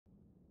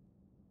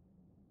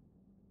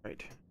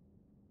Right.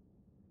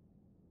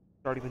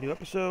 Starting the new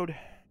episode.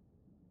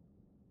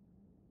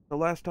 The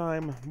last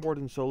time,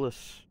 Morden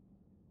Solus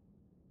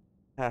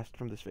passed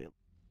from this veil.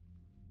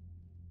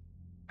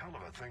 Hell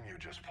of a thing you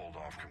just pulled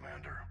off,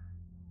 Commander.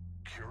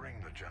 Curing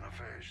the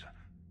genophage.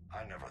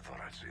 I never thought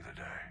I'd see the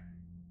day.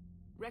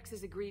 Rex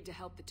has agreed to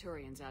help the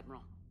Turians,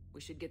 Admiral.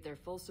 We should get their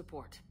full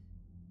support.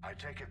 I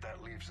take it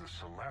that leaves the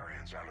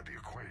Solarians out of the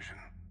equation.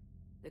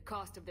 The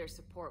cost of their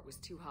support was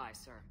too high,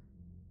 sir.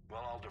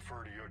 Well, I'll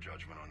defer to your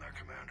judgment on that,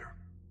 Commander.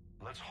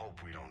 Let's hope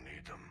we don't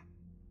need them.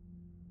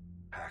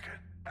 Hackett,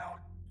 out.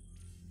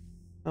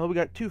 Well, we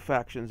got two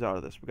factions out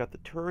of this. We got the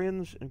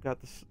Turians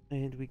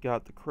and we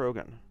got the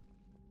Krogan.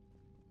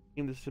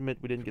 Seem to submit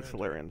we didn't get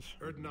Solarians.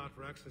 Erdnot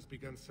Rex has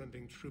begun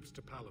sending troops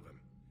to Palaven.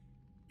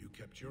 You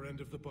kept your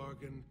end of the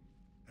bargain,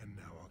 and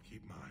now I'll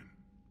keep mine.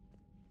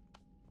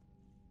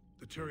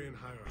 The Turian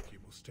hierarchy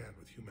will stand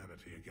with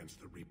humanity against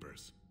the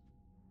Reapers.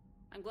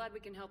 I'm glad we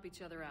can help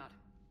each other out.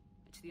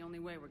 It's the only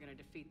way we're gonna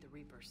defeat the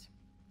Reapers.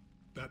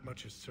 That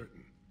much is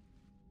certain.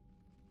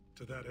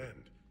 To that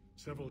end,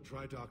 several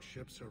dry dock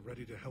ships are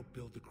ready to help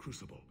build the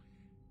Crucible.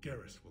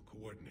 Garrus will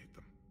coordinate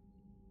them.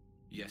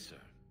 Yes,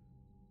 sir.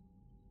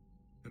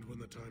 And when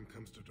the time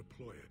comes to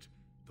deploy it,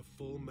 the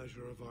full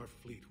measure of our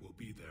fleet will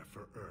be there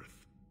for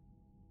Earth.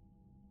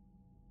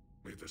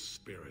 May the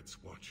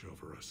spirits watch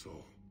over us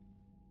all.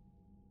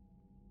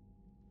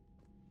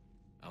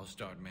 I'll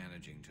start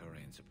managing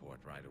Turian support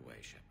right away,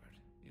 Shepard.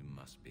 You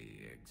must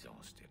be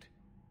exhausted.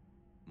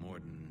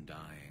 Morden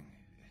dying,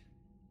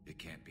 it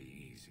can't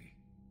be easy.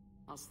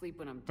 I'll sleep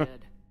when I'm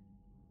dead.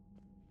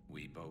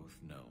 We both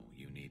know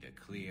you need a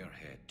clear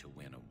head to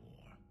win a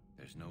war.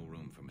 There's no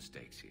room for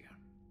mistakes here.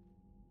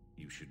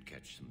 You should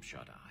catch some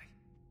shut-eye.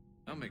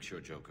 I'll make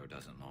sure Joker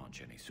doesn't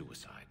launch any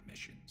suicide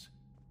missions.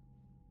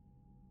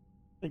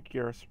 Thank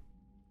you, Garrus.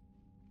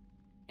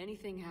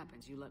 Anything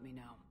happens, you let me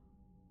know.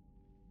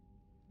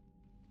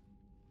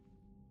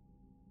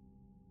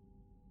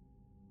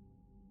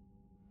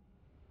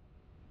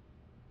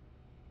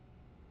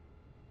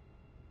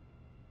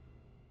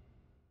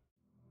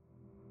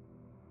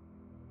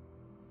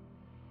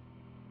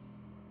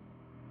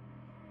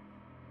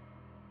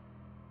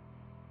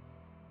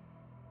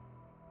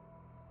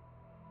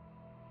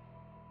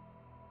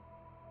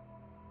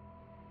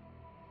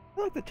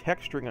 I like the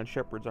texturing on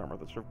Shepard's armor,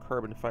 the sort of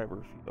carbon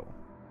fiber feel.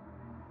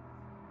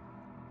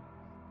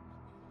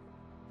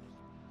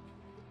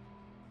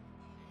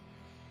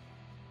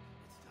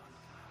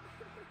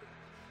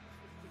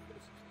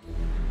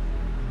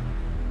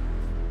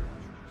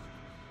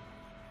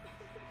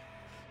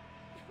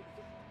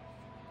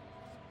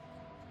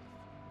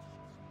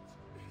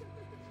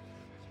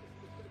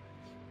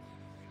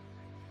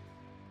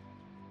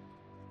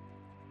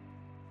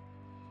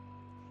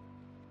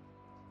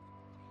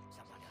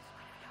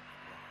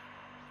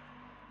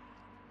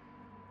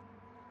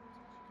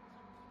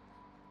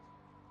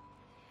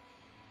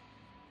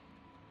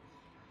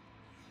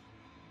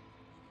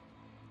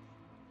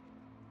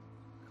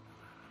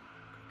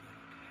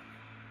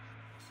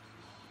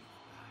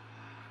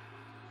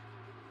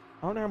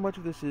 I don't know how much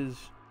of this is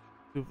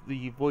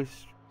the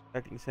voice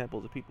acting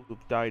samples of people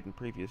who've died in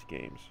previous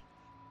games.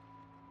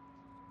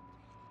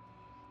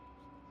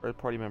 Or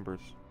party members.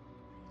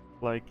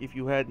 Like, if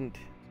you hadn't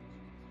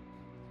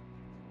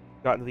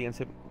gotten to the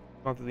N7,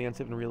 gone through the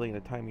N7 relay in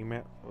a timely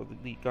manner, or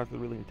gone through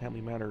the relay in a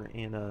timely manner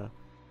in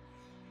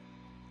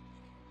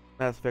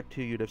Mass Effect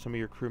 2, you'd have some of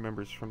your crew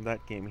members from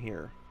that game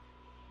here.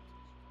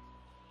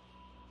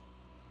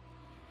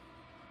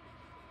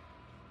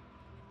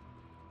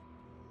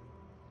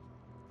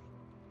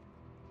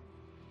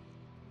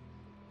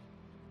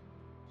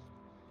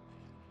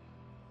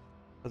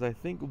 Because I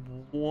think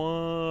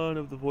one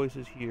of the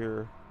voices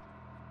here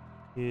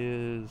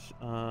is,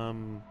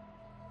 oh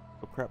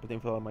crap, the name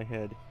fell out of my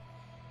head.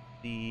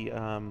 The,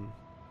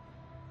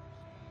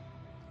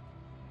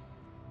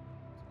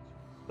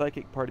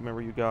 psychic party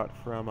member you got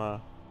from,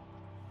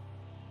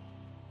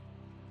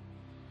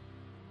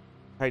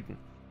 Kaiden.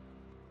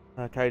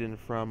 Kaiden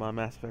from,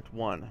 Mass Effect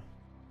 1. If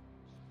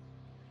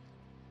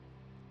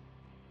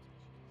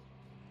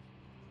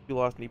you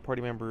lost any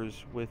party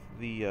members with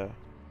the,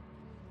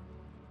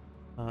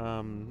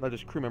 not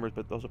just crew members,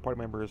 but also party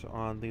members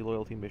on the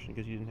loyalty mission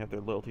because you didn't have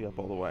their loyalty up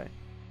all the way.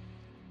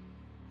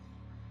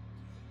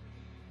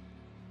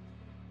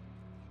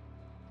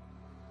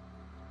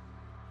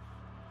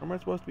 Where am I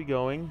supposed to be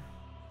going?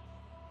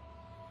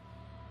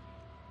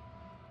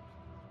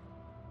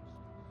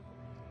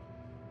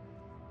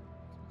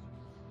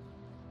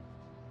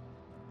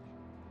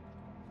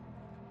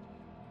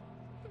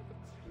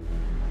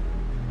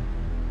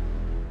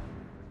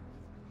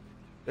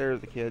 There's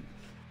the kid.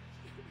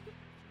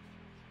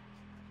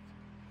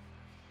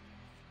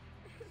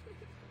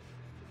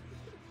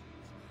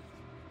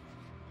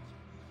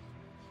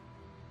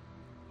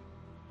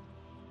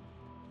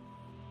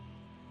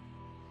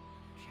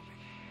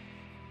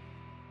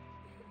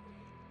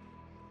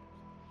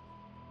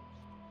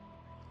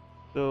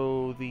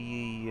 So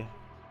the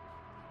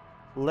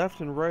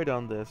left and right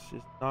on this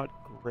is not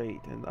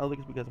great, and I don't think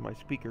it's because of my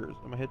speakers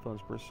and my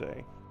headphones per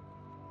se.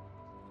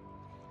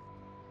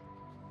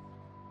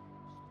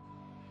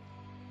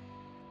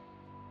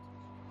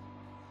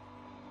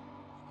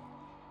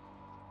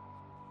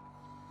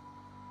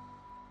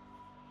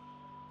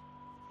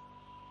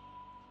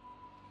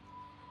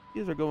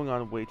 These are going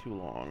on way too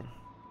long.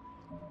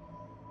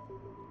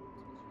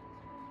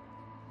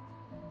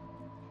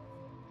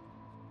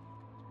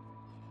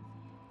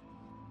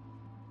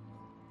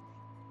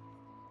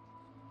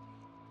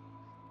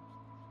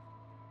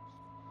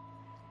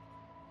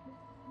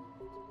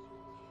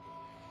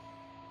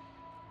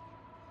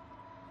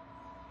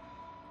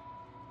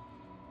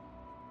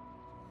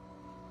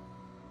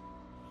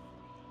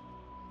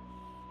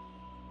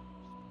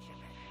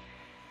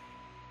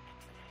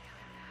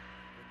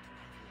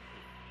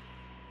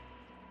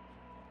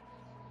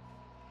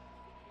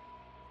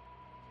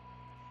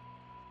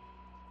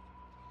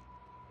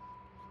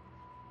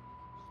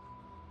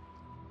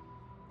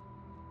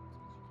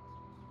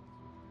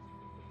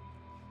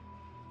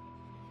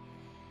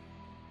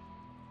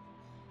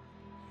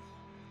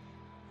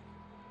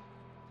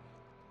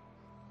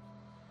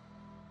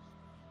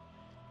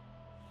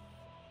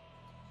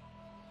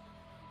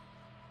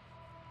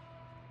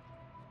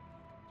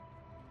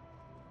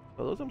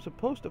 Well, those I'm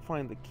supposed to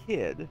find the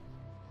kid. I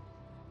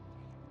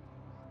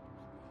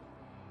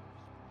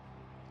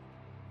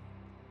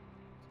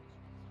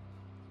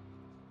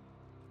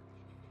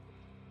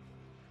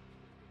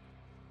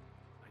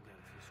got a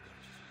few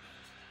scratches and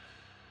bends.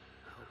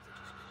 I hope they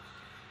just go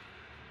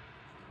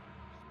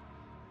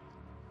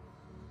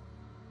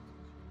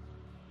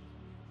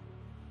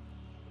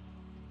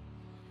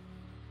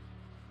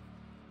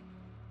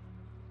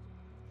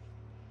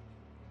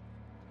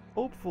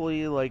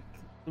Hopefully, like,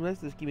 unless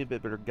this give me a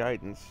bit better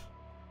guidance.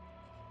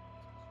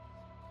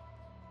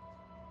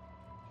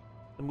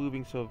 I'm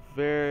moving so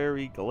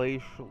very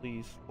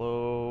glacially,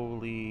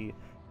 slowly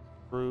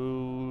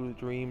through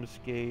the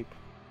dreamscape.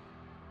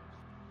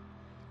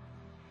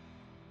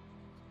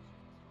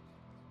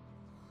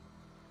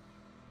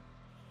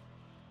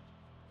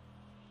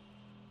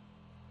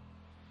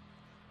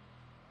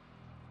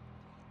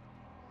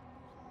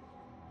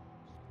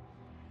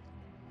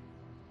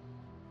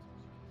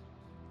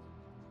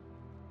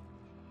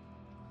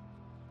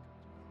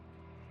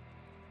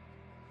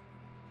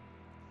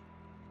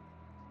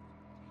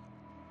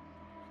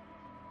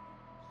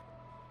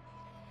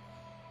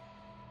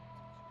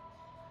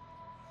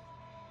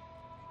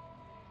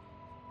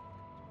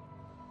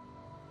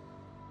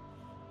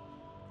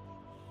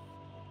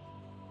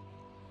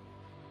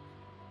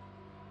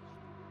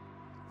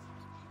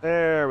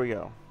 There we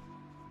go.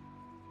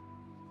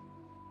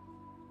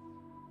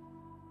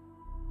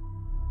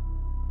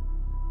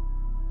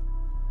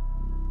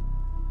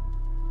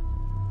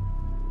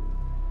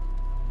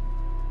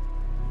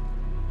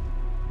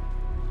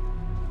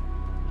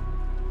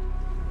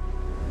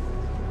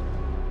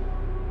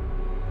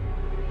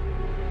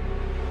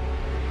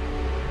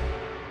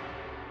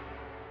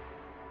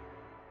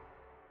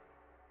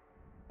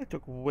 That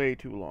took way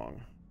too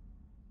long.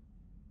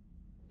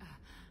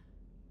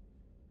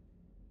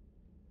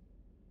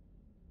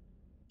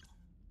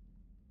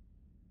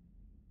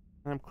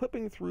 I'm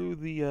clipping through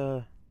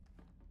the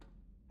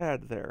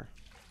pad there.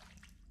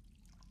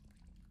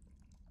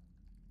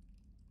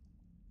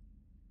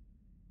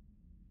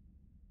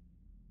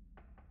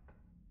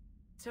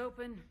 It's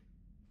open.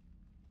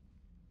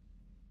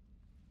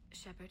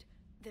 Shepard,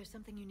 there's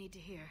something you need to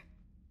hear.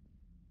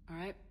 All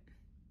right.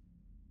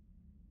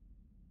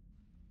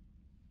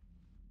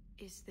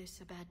 Is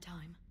this a bad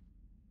time?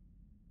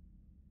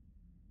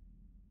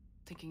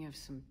 Thinking of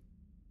some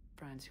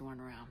friends who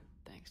aren't around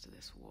thanks to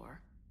this war.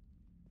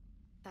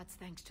 That's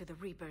thanks to the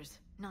Reapers,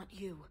 not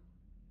you.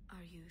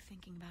 Are you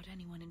thinking about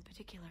anyone in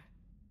particular?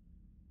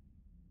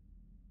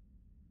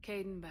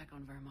 Caden back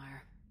on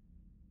Vermeer.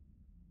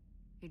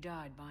 He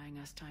died buying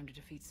us time to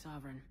defeat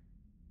Sovereign.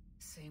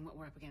 Seeing what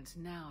we're up against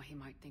now, he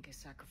might think his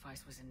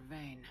sacrifice was in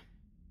vain.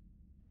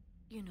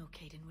 You know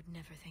Caden would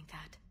never think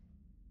that.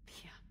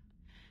 Yeah.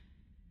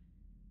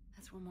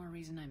 That's one more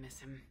reason I miss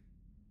him.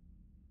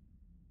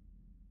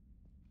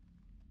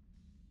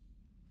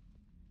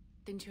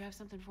 Didn't you have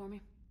something for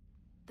me?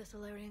 The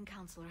Solarian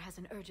Counselor has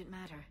an urgent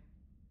matter.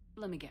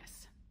 Let me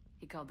guess.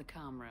 He called the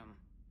comm room.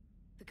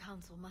 The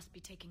Council must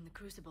be taking the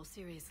Crucible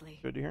seriously.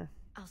 Good to hear.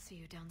 I'll see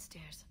you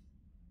downstairs.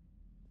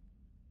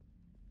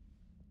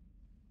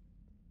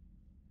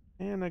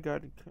 And I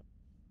got a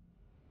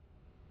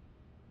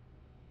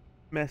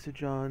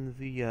message on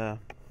the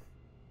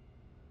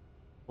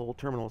little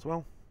terminal as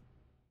well.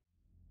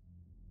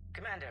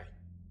 Commander,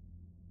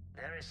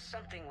 there is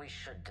something we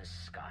should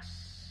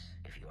discuss,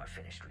 if you are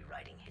finished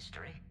rewriting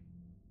history.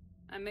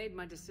 I made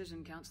my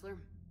decision, Counselor.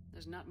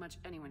 There's not much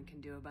anyone can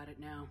do about it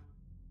now.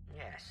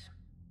 Yes.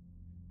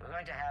 We're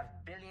going to have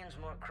billions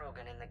more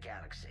Krogan in the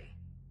galaxy.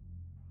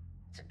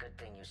 It's a good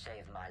thing you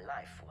saved my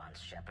life once,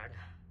 Shepard.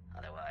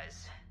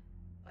 Otherwise,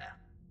 well...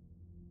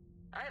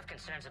 I have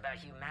concerns about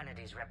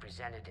humanity's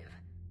representative,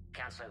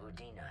 Counselor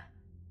Udina.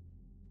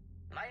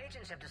 My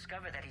agents have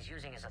discovered that he's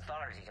using his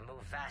authority to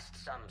move vast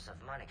sums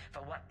of money.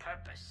 For what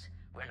purpose?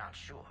 We're not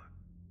sure.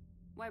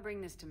 Why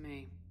bring this to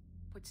me?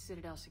 Put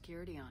Citadel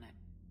security on it.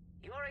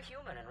 You're a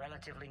human and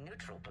relatively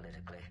neutral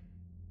politically.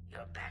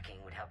 Your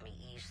backing would help me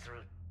ease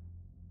through...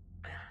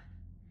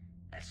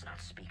 Let's not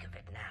speak of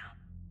it now.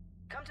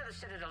 Come to the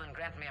Citadel and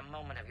grant me a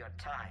moment of your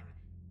time.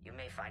 You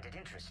may find it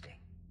interesting.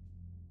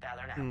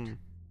 Valor out. Commander,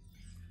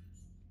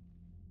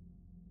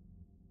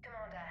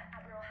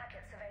 Admiral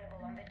Hackett's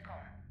available on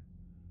VidCom.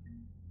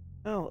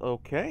 Well,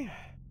 okay.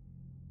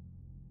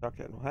 Talk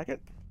to Admiral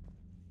Hackett.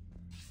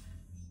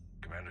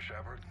 Commander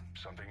Shepard,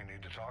 something you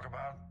need to talk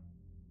about?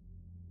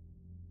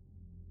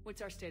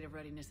 What's our state of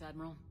readiness,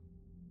 Admiral?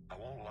 I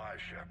won't lie,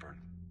 Shepard.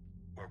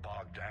 We're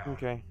bogged down.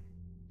 Okay.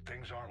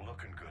 Things aren't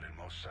looking good in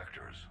most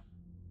sectors.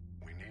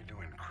 We need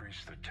to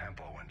increase the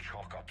tempo and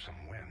chalk up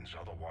some wins,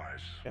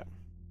 otherwise... Yeah.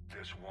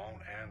 This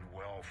won't end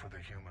well for the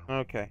human...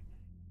 Okay.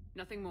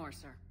 Nothing more,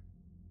 sir.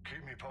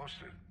 Keep me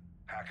posted.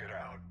 Hack it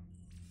out.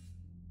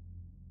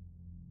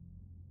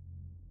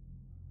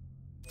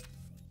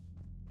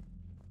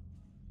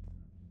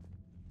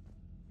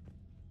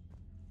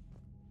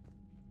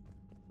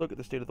 Look at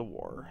the state of the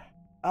war.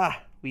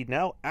 Ah, we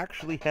now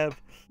actually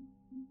have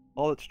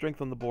all its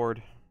strength on the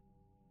board.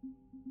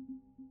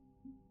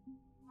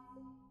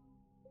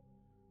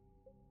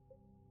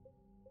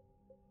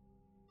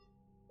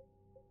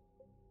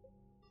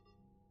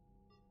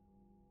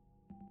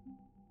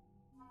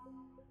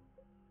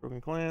 Broken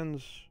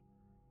clans.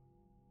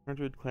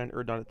 100 clan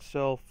Erdon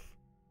itself.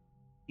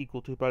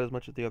 Equal to about as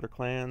much as the other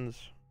clans.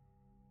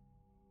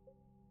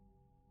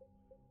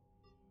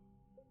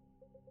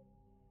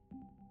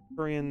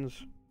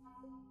 Turians.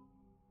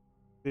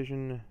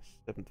 Division,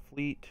 7th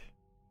Fleet.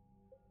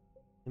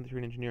 Infantry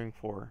and Engineering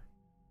 4.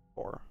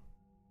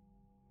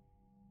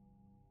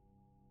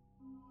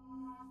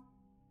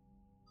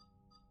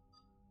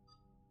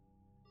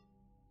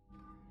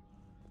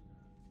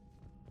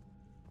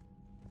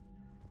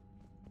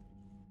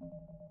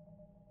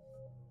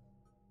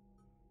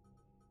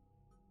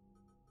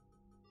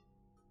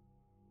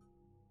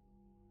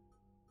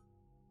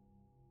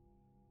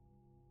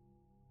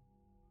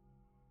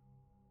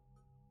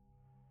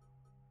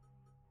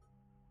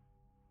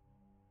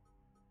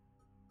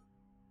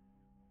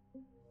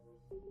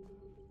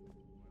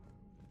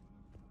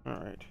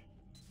 Alright.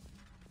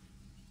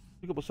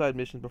 A couple side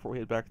missions before we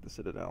head back to the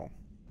Citadel.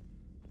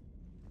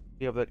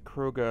 We have that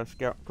Krogan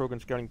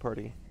scouting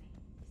party. You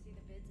see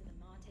the vids of the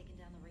Maw taking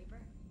down the Reaper?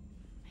 Man,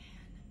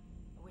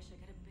 I wish I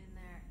could have been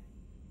there.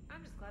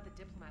 I'm just glad the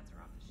diplomats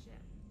are off the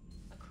ship.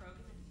 A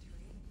Krogan and a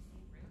Turian in the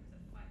same room is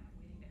a fight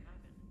waiting to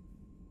happen.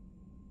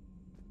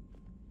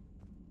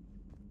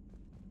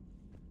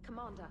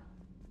 Commander,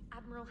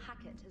 Admiral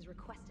Hackett has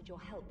requested your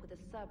help with a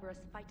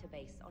Cerberus fighter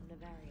base on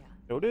Novaria.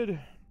 Noted.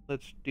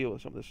 Let's deal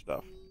with some of this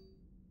stuff.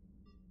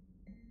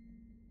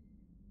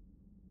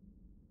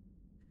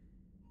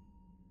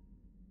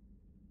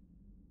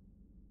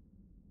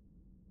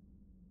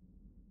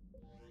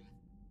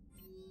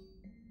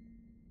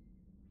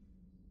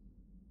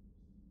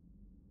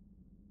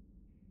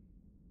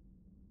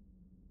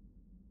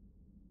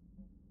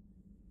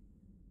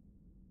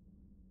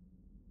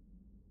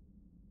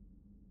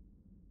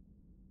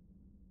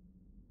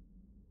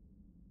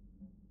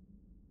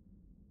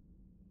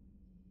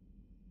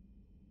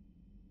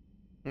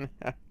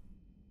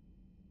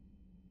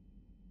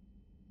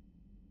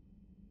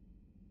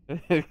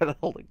 I gotta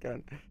hold a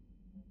gun.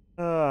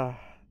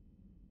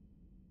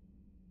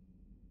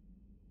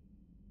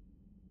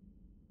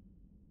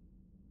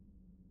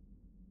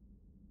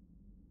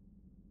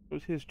 It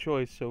was his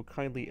choice, so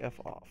kindly F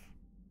off.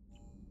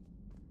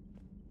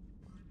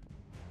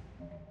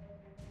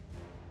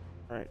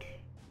 Alright.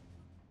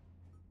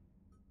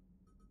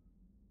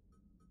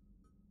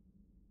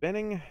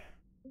 Benning.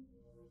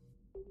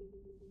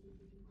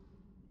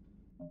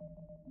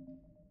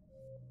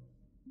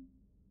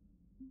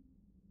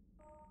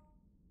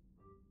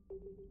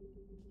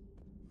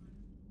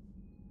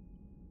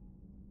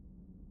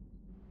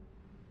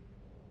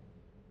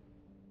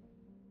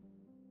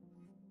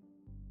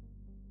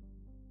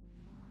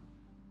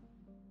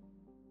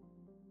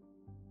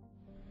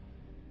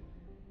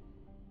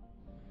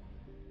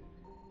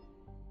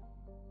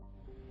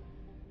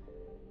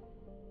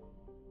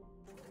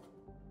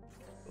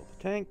 Build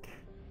the tank.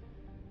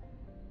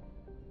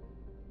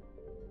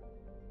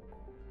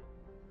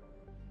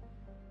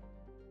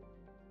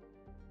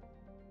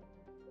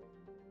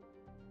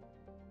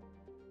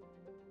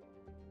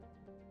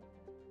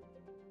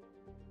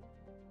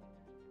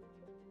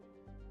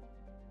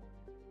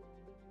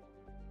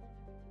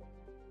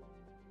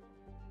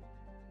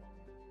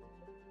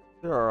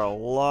 There are a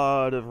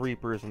lot of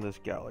Reapers in this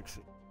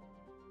galaxy.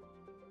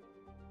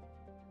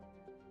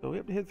 So we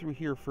have to head through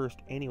here first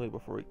anyway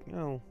before we can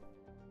go.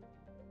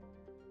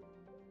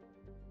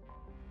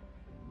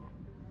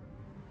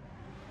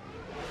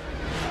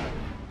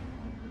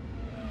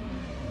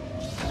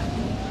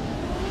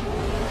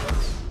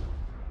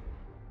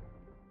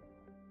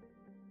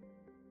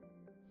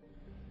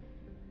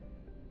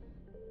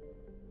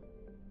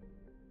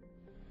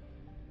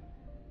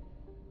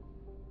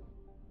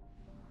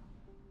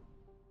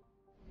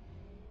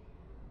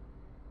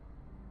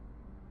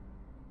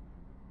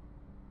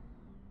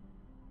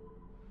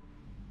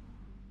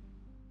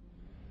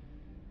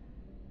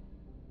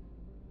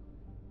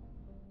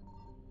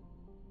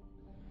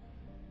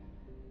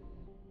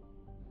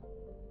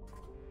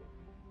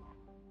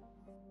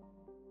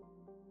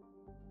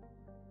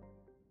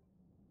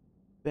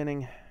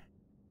 Spinning.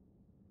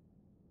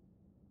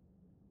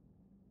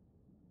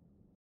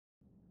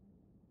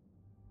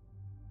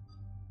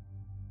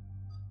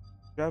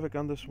 Traffic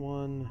on this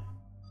one.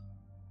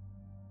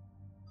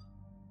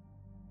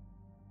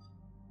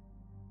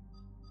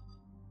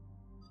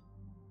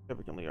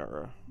 Traffic on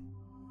Liara.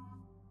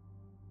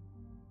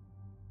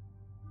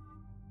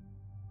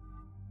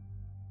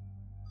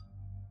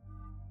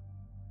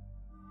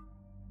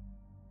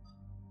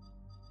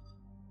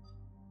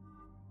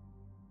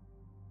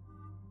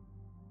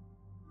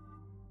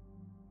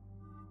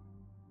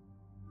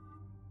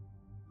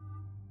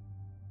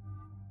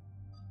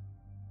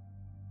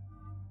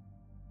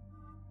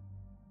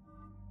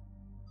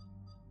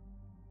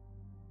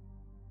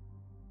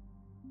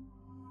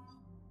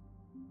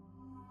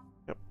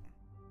 Yep.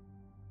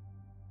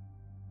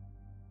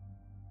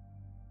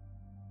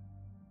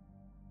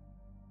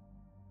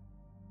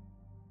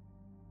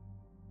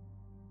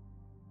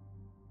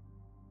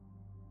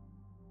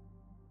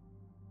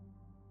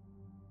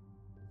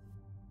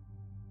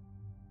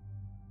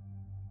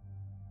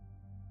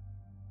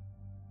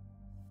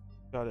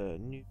 Got a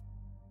new.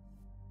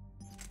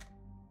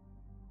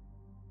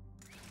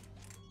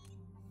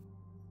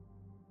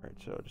 Alright,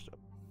 so just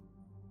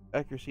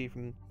accuracy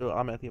from. So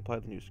I'm at the apply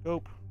the new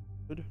scope.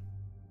 Good.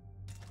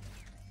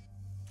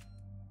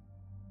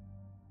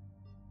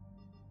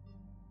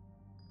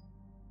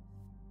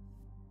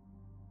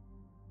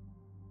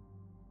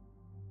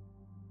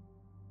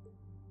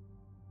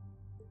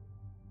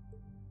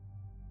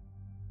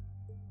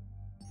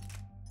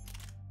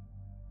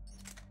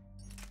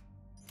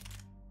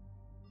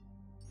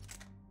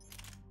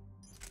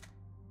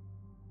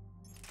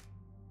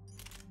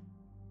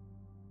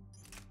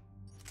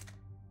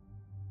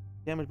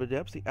 Damage by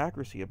depth, the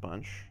accuracy a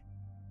bunch.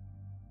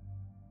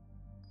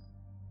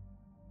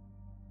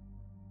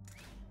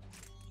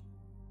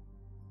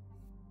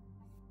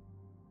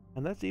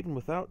 And that's even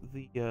without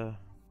the okay.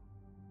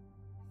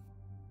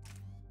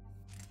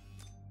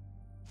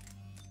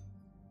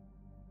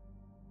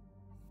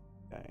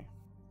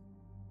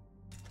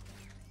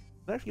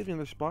 That actually gives me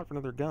another spot for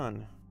another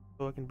gun,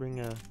 so I can bring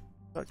a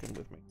shotgun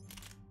with me.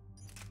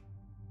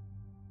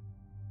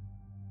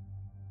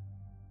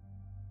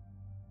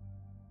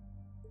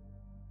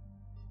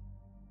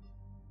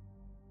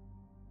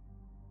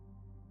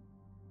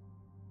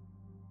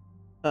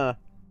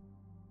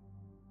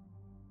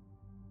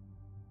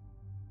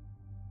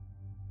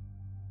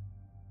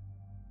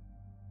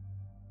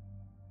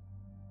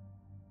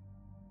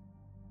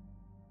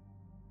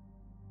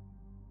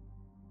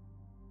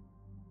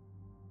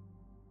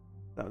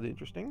 That was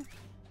interesting.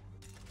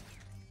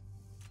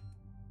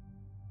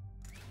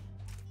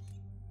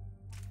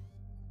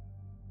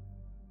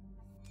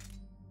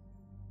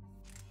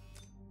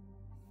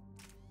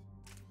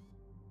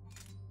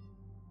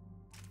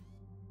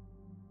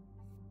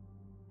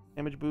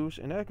 Damage boost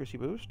and accuracy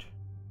boost.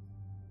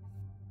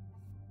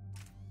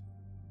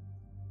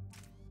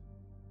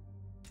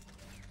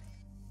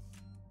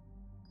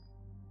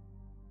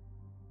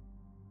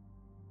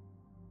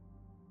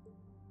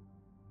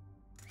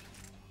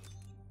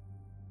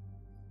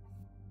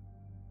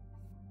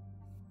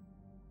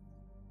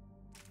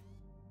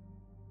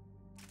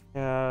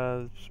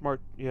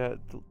 Smart. Yeah,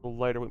 the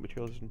lighter weight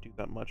material doesn't do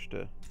that much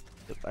to.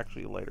 It's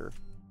actually lighter.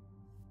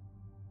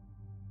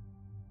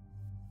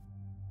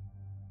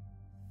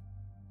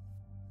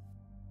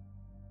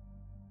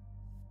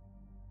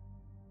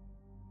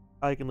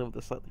 I can live with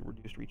a slightly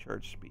reduced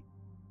recharge speed.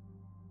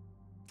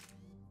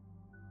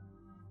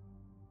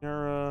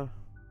 All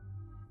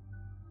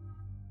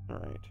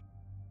right.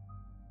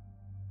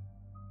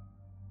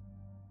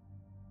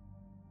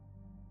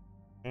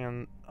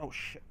 And oh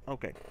shit.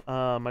 Okay.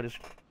 I just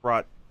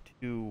brought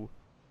two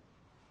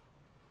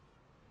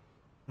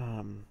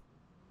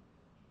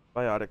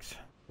biotics.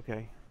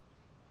 Okay.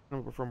 I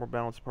would prefer more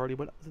balanced party,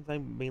 but since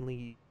I'm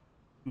mainly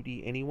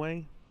 2D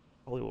anyway,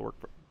 probably will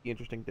be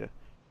interesting to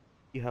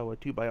see how a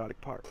 2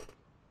 biotic part.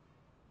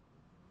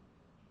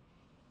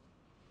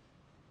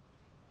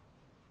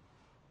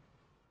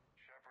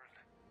 Shepard,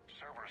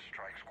 Cerberus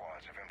strike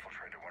squads have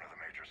infiltrated one of the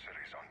major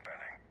cities on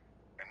Benning.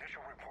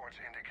 Initial reports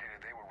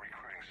indicated they were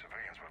recruiting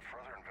civilians, but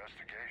further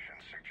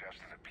investigation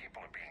suggested that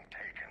people are being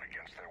taken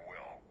against their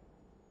will.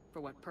 For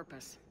what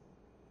purpose?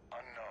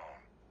 Unknown.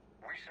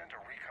 We sent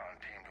a recon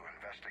team to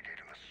investigate,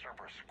 and the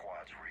Cerberus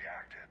squads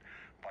reacted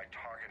by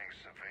targeting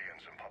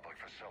civilians in public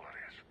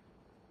facilities.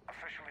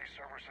 Officially,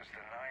 Cerberus is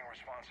denying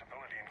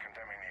responsibility and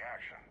condemning the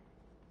action.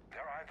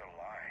 They're either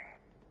lying,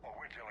 or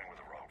we're dealing with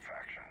a rogue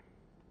faction.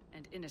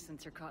 And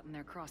innocents are caught in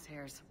their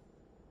crosshairs.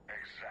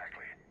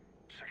 Exactly.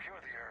 Secure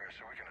the area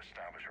so we can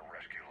establish a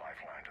rescue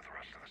lifeline to the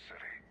rest of the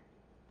city.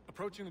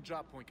 Approaching the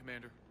drop point,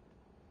 Commander.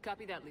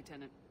 Copy that,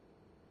 Lieutenant.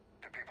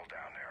 The people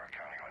down there are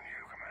counting on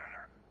you,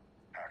 Commander.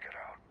 Hack it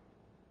out.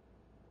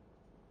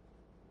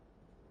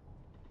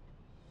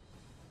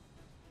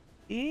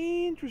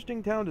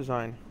 Interesting town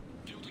design.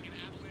 Fielding an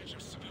avalanche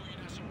of civilian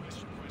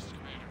SOS requests,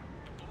 Commander.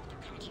 The bulk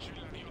are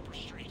concentrated on the upper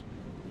street.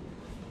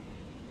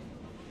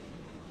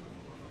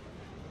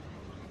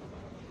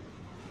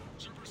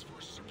 Cerberus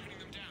forces are pinning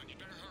them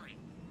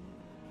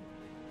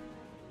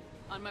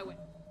On my way.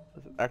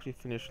 Let's actually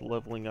finish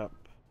leveling up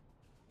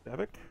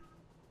Bavik.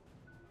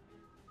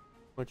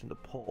 Mention the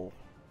pull.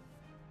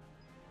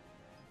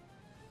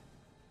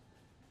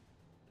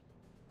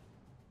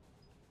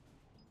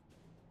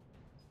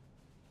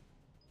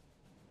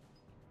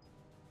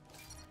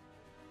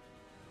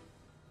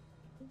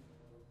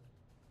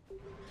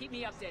 Keep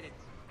me updated.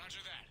 Roger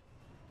that.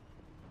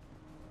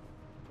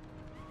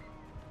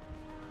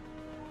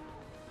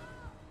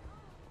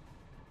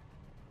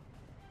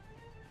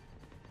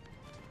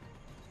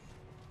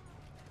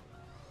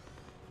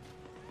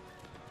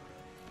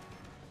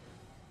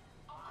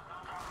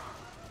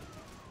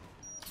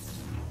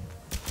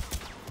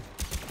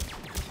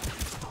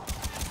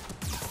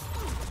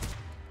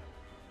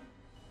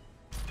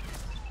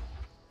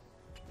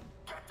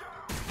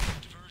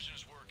 Diversion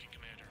is working,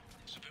 Commander.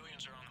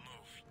 Civilians are on the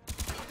move.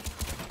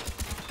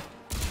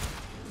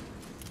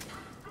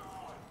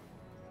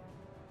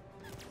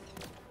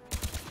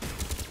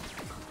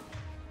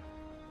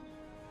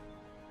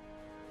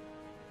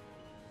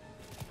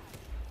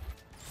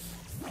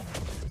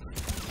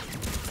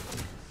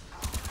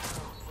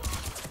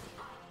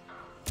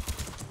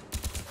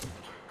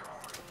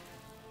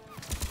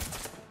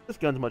 This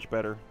gun's much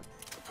better.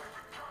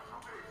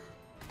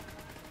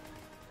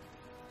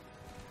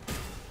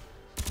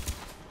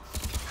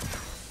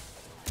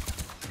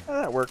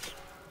 Oh, that works.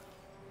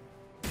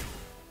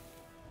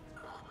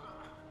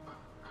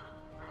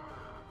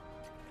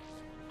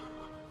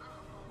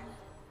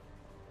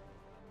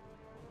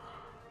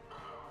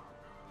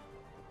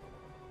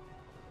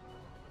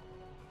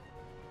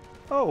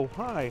 Oh,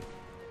 hi.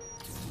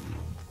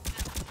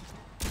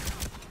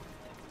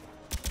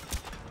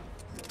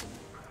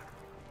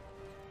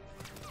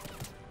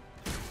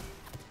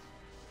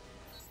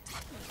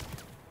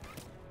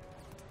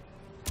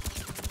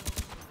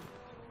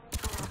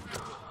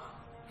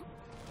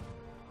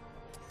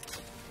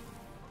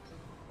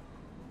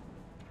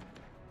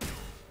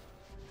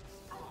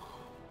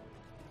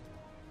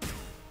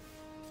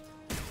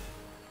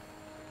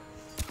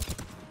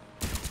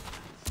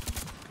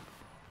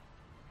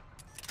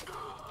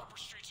 Upper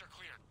streets are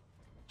clear.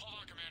 Hold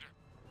on, Commander.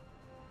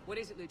 What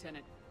is it,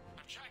 Lieutenant?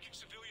 I'm tracking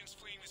civilians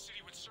fleeing the city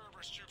with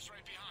Cerebus troops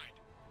right behind.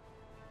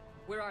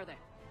 Where are they?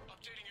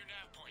 Updating your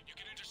nav point. You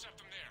can intercept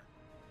them there.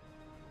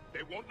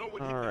 They won't know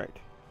what All right.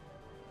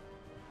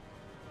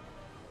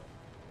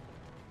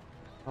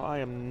 Well, I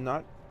am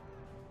not.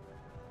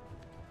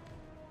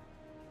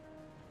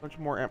 Much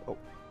more ammo. Oh.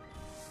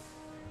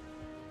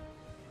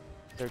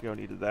 There we go.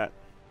 Needed that.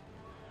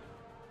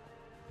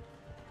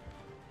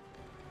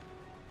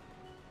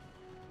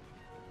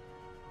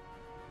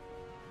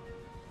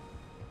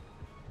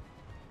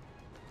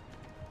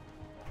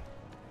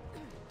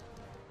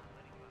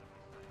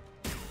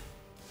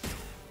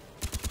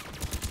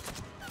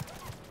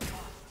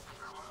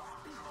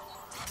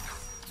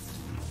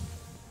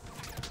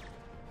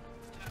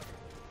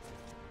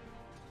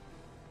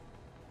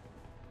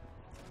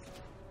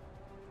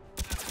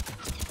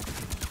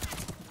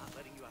 Not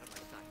letting you out of my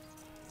sight.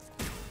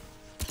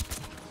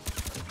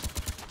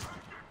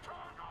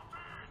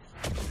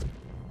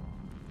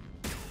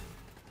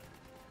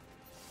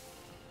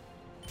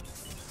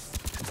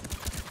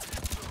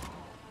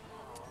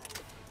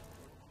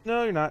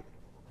 No, you're not.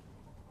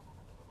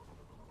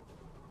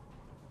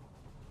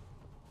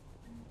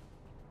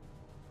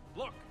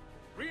 Look,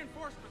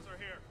 reinforcements are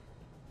here.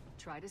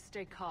 Try to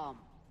stay calm.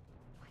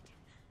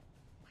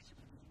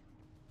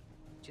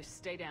 Just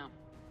stay down.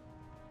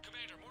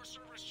 Commander, more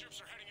Cerberus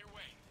troops are heading your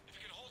way. If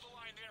you can hold the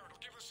line there, it'll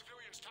give the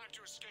civilians time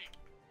to escape.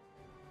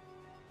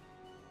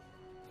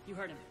 You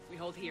heard him. We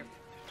hold here.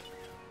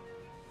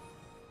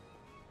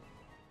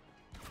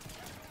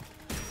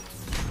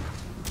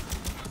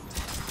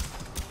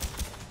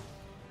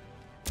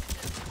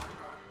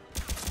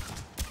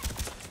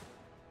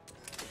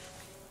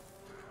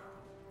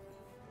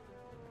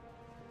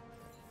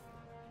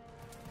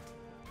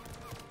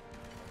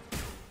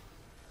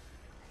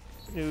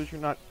 Good news,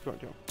 you're not going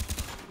to.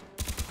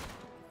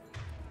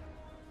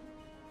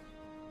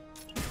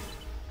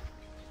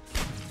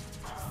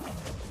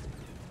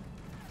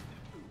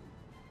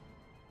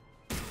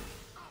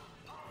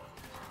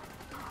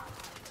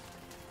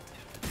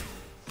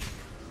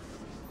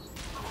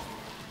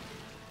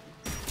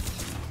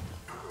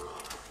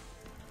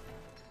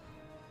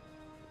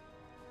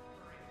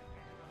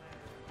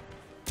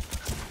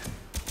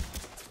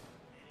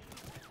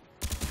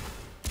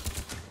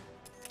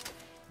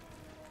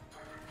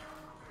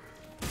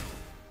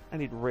 I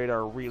need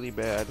radar really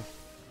bad.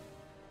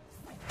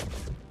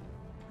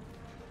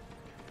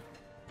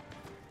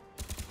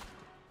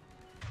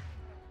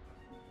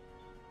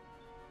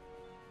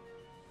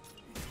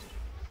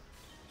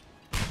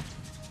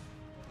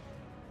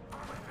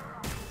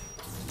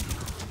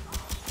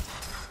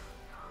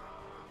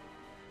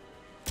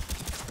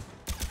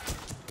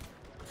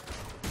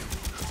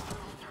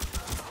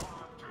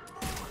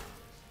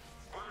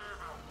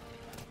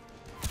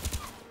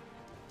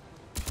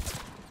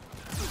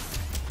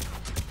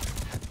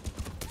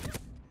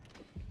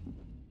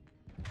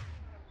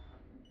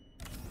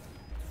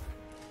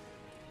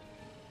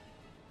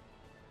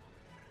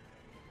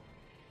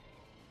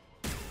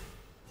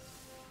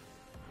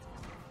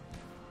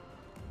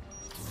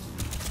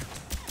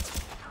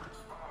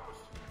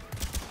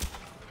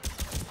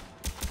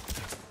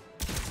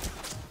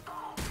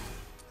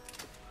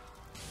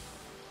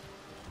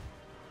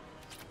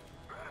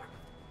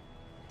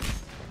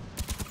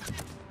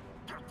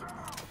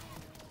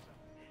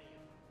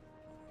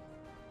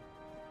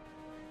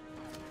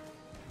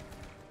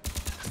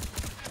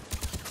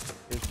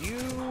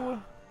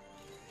 you.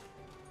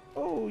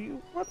 Oh,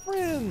 you what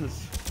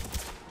friends?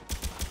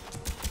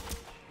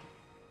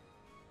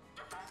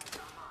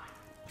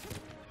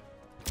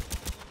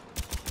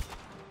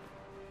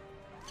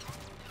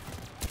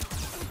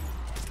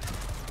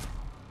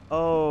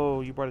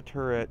 Oh, you brought a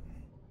turret.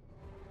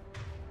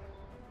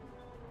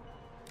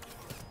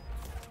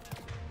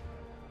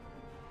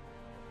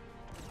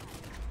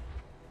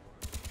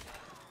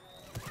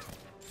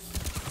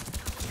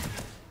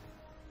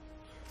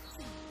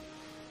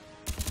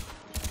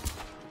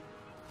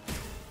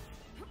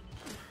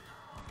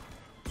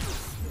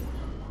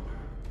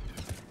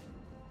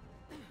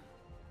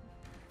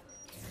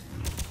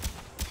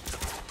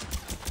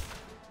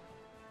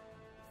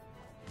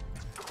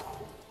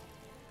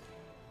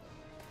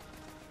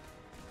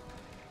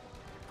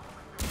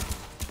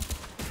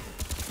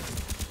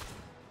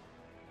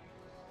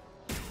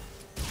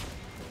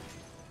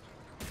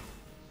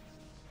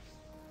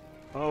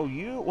 Oh,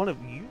 you one of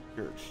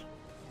yours.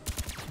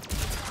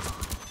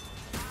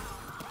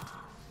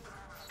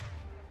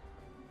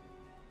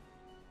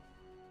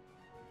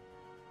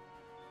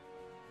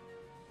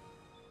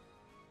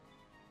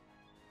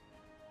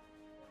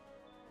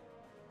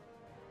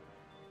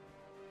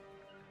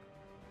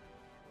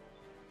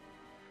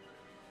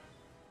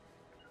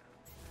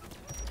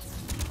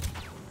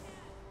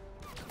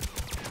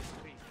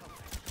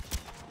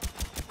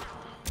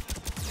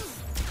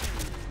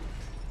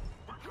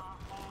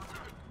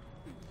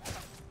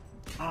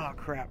 Ah,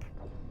 crap.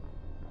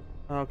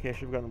 Okay, I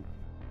should have gotten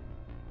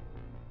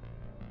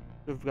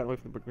away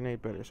from the grenade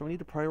better. So I need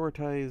to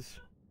prioritize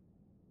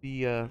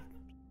the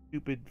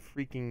stupid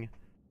freaking.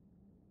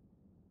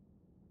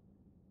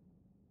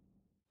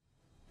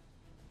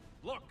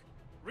 Look,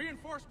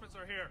 reinforcements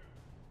are here.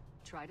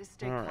 Try to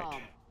stay All calm.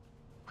 right.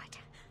 What?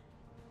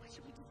 What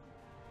should we do?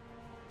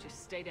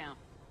 Just stay down.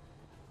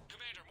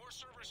 Commander, more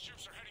Cerberus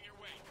troops are heading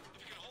your way. If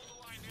you can hold the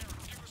line there,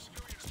 it'll give the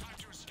civilians time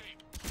to escape.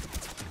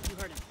 You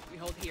heard him. We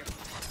hold here.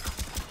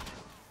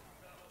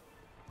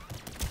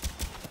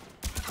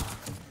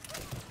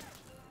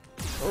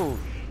 Oh,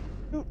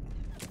 shoot.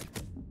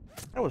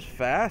 That was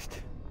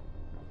fast.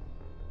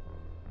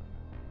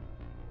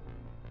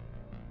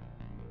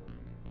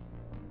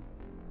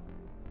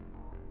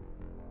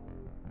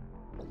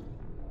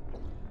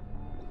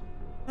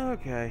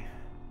 Okay.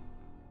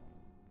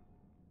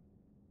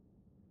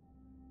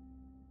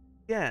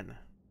 Again.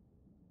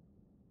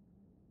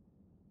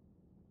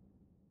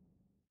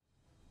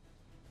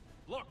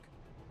 Look,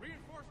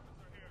 reinforcements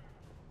are here.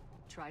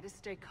 Try to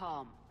stay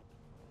calm.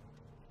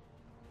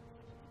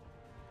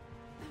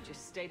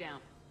 Just stay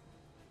down.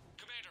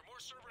 Commander, more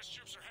Cerberus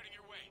troops are heading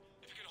your way.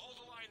 If you can hold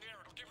the line there,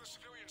 it'll give the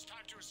civilians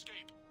time to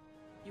escape.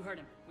 You heard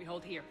him. We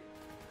hold here.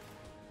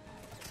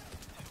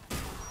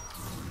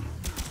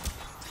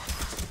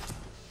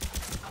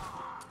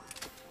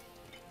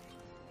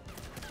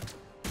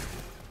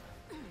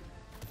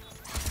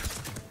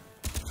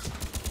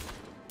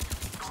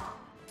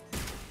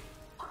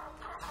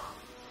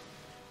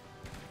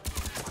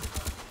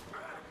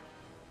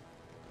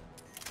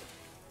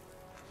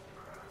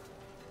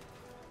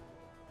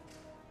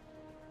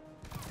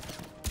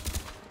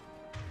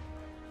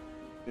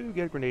 Ooh,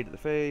 get a grenade to the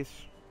face.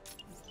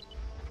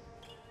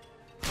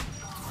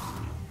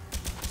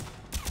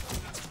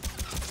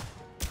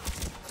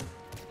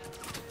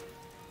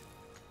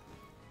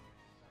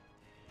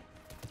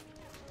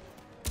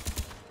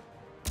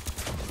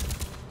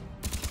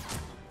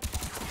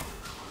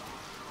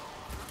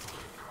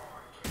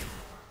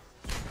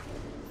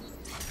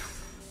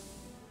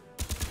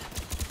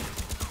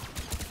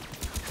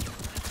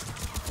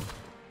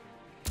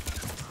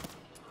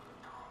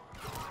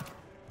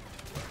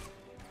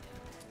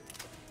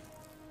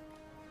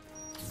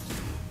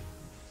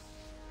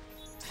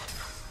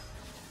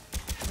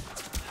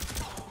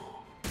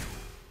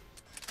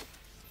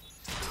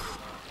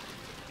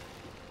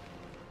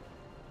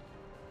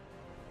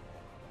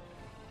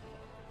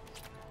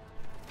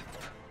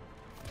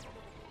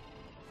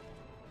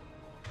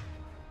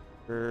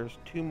 There's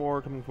two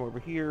more coming from over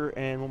here,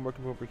 and one more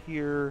coming over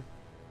here.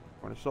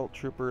 We're an assault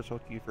trooper, so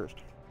I'll do you first.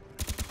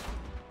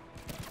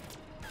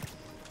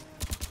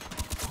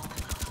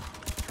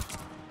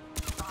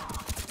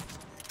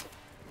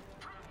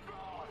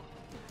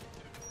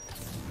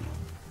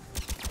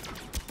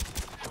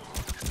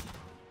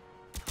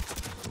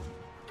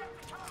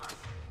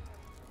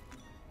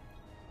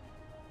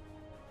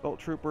 Assault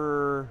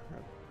trooper,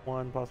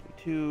 one, possibly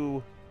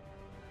two.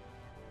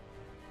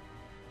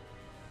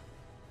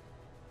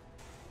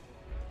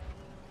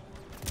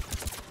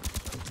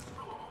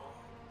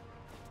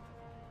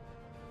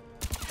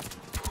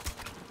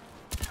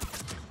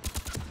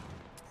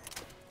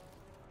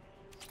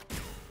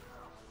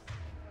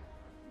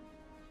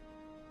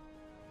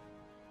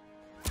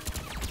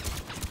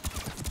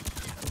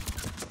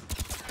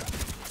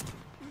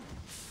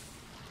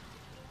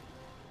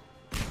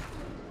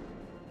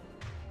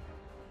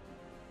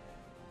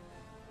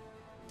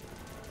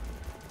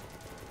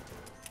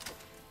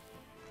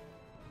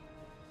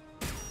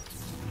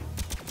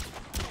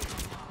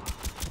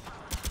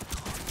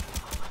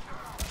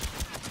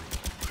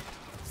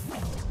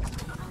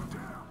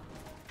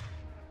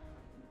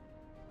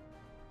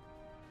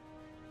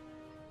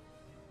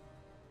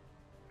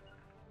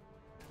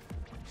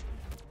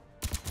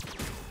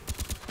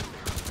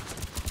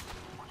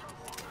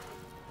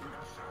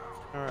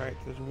 Alright,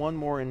 there's one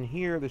more in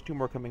here. There's two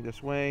more coming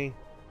this way.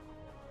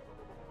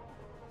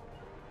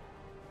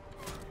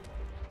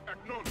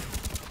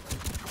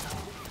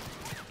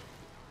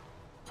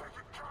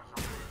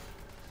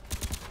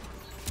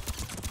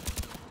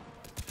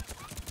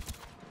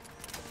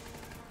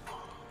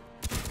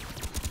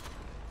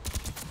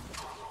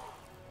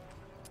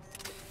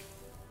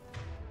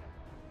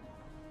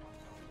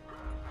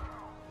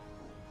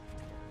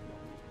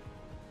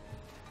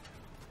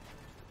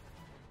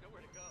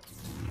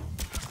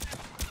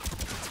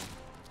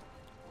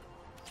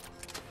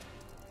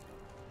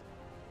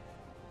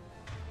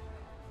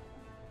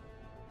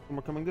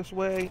 We're coming this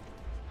way.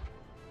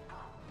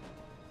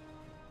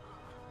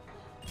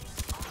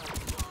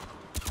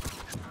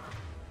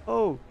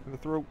 Oh, in the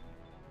throat.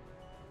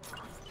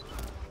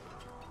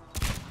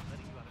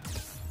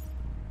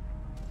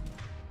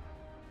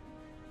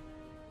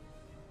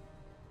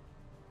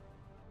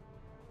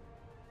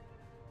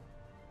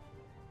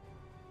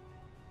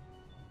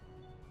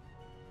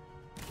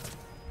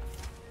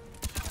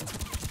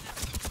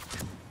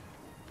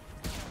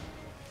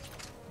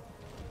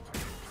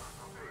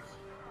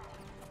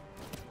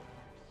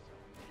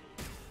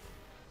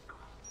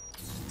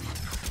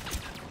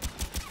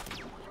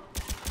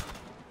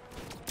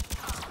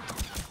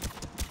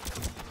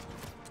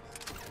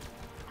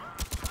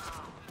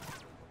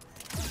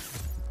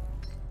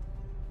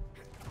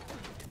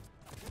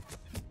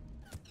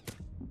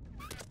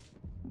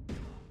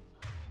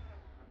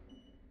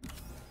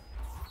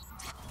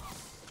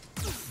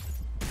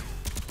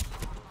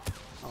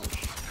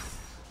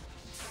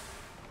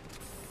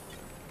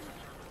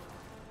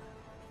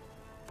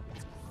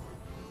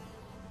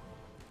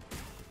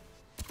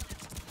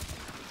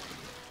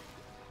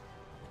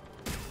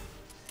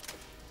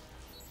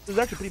 This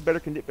is actually a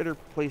pretty better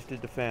place to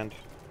defend.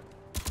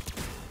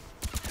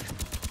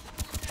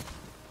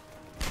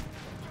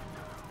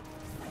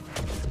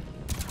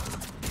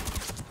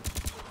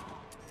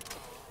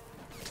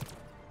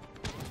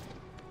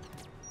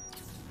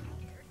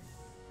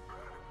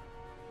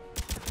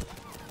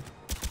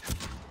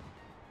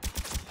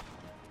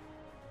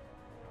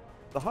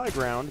 The high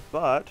ground,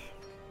 but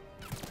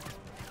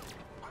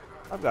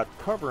I've got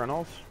cover and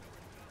all.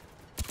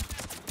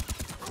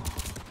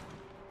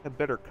 Have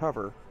better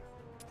cover.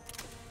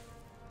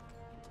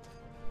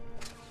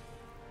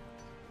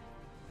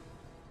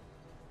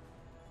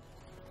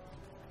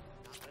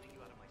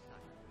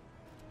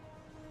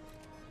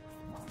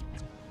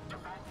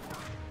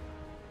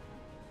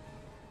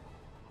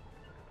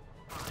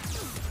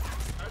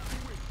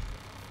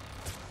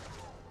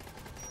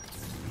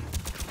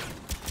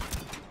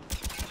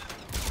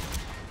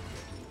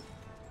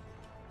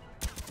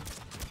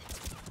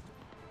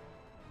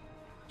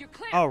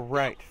 All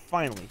right,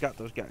 finally got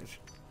those guys.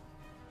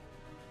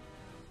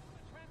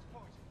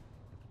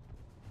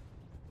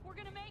 We're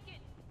gonna make it.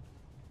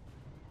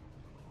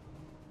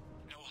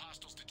 No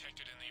hostiles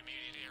detected in the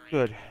immediate area.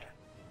 Good.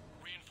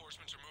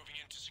 Reinforcements are moving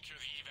in to secure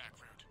the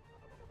evac route.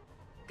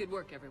 Good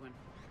work, everyone.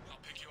 I'll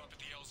pick you up at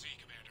the LZ,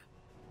 Commander.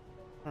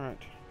 All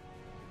right.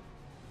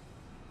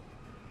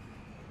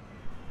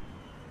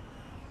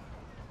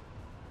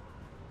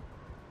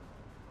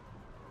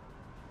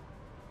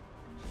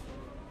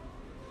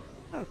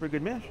 That was a pretty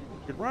good match.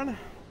 Good run.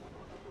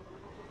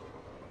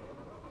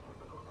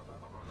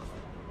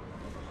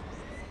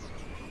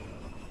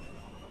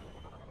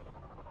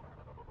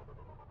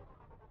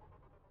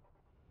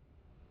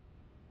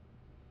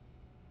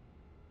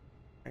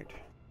 Right.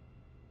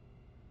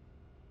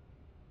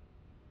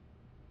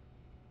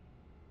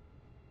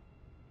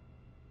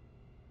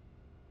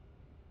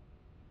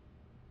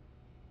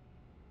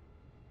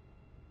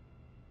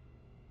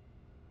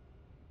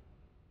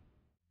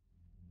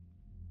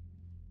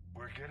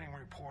 We're getting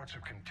reports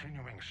of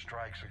continuing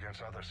strikes against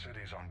other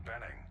cities on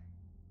Benning.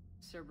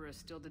 Cerberus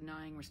still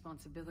denying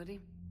responsibility?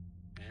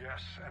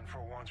 Yes, and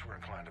for once we're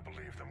inclined to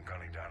believe them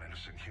gunning down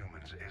innocent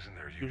humans isn't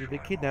their usual Usually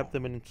they kidnap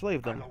them and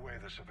enslave them. Either way,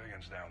 the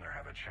civilians down there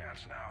have a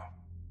chance now.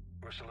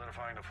 We're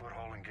solidifying a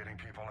foothold and getting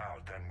people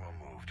out, then we'll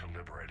move to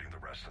liberating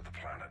the rest of the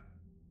planet.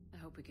 I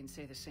hope we can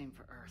say the same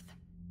for Earth.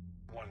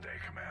 One day,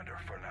 Commander.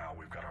 For now,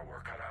 we've got our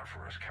work cut out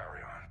for us.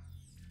 Carry on.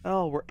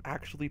 Oh, we're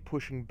actually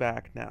pushing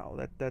back now.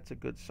 That's a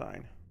good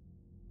sign.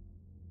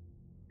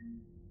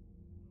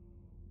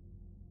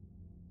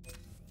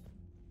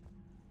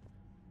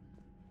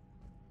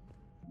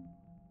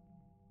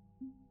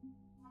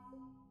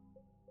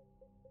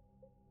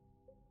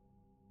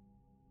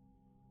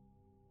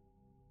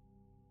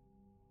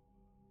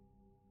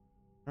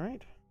 All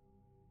right.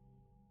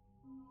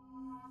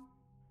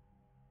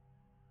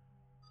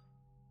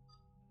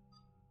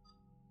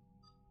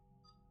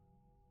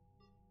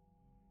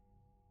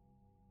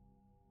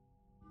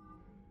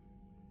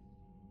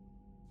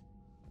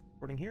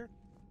 Recording here.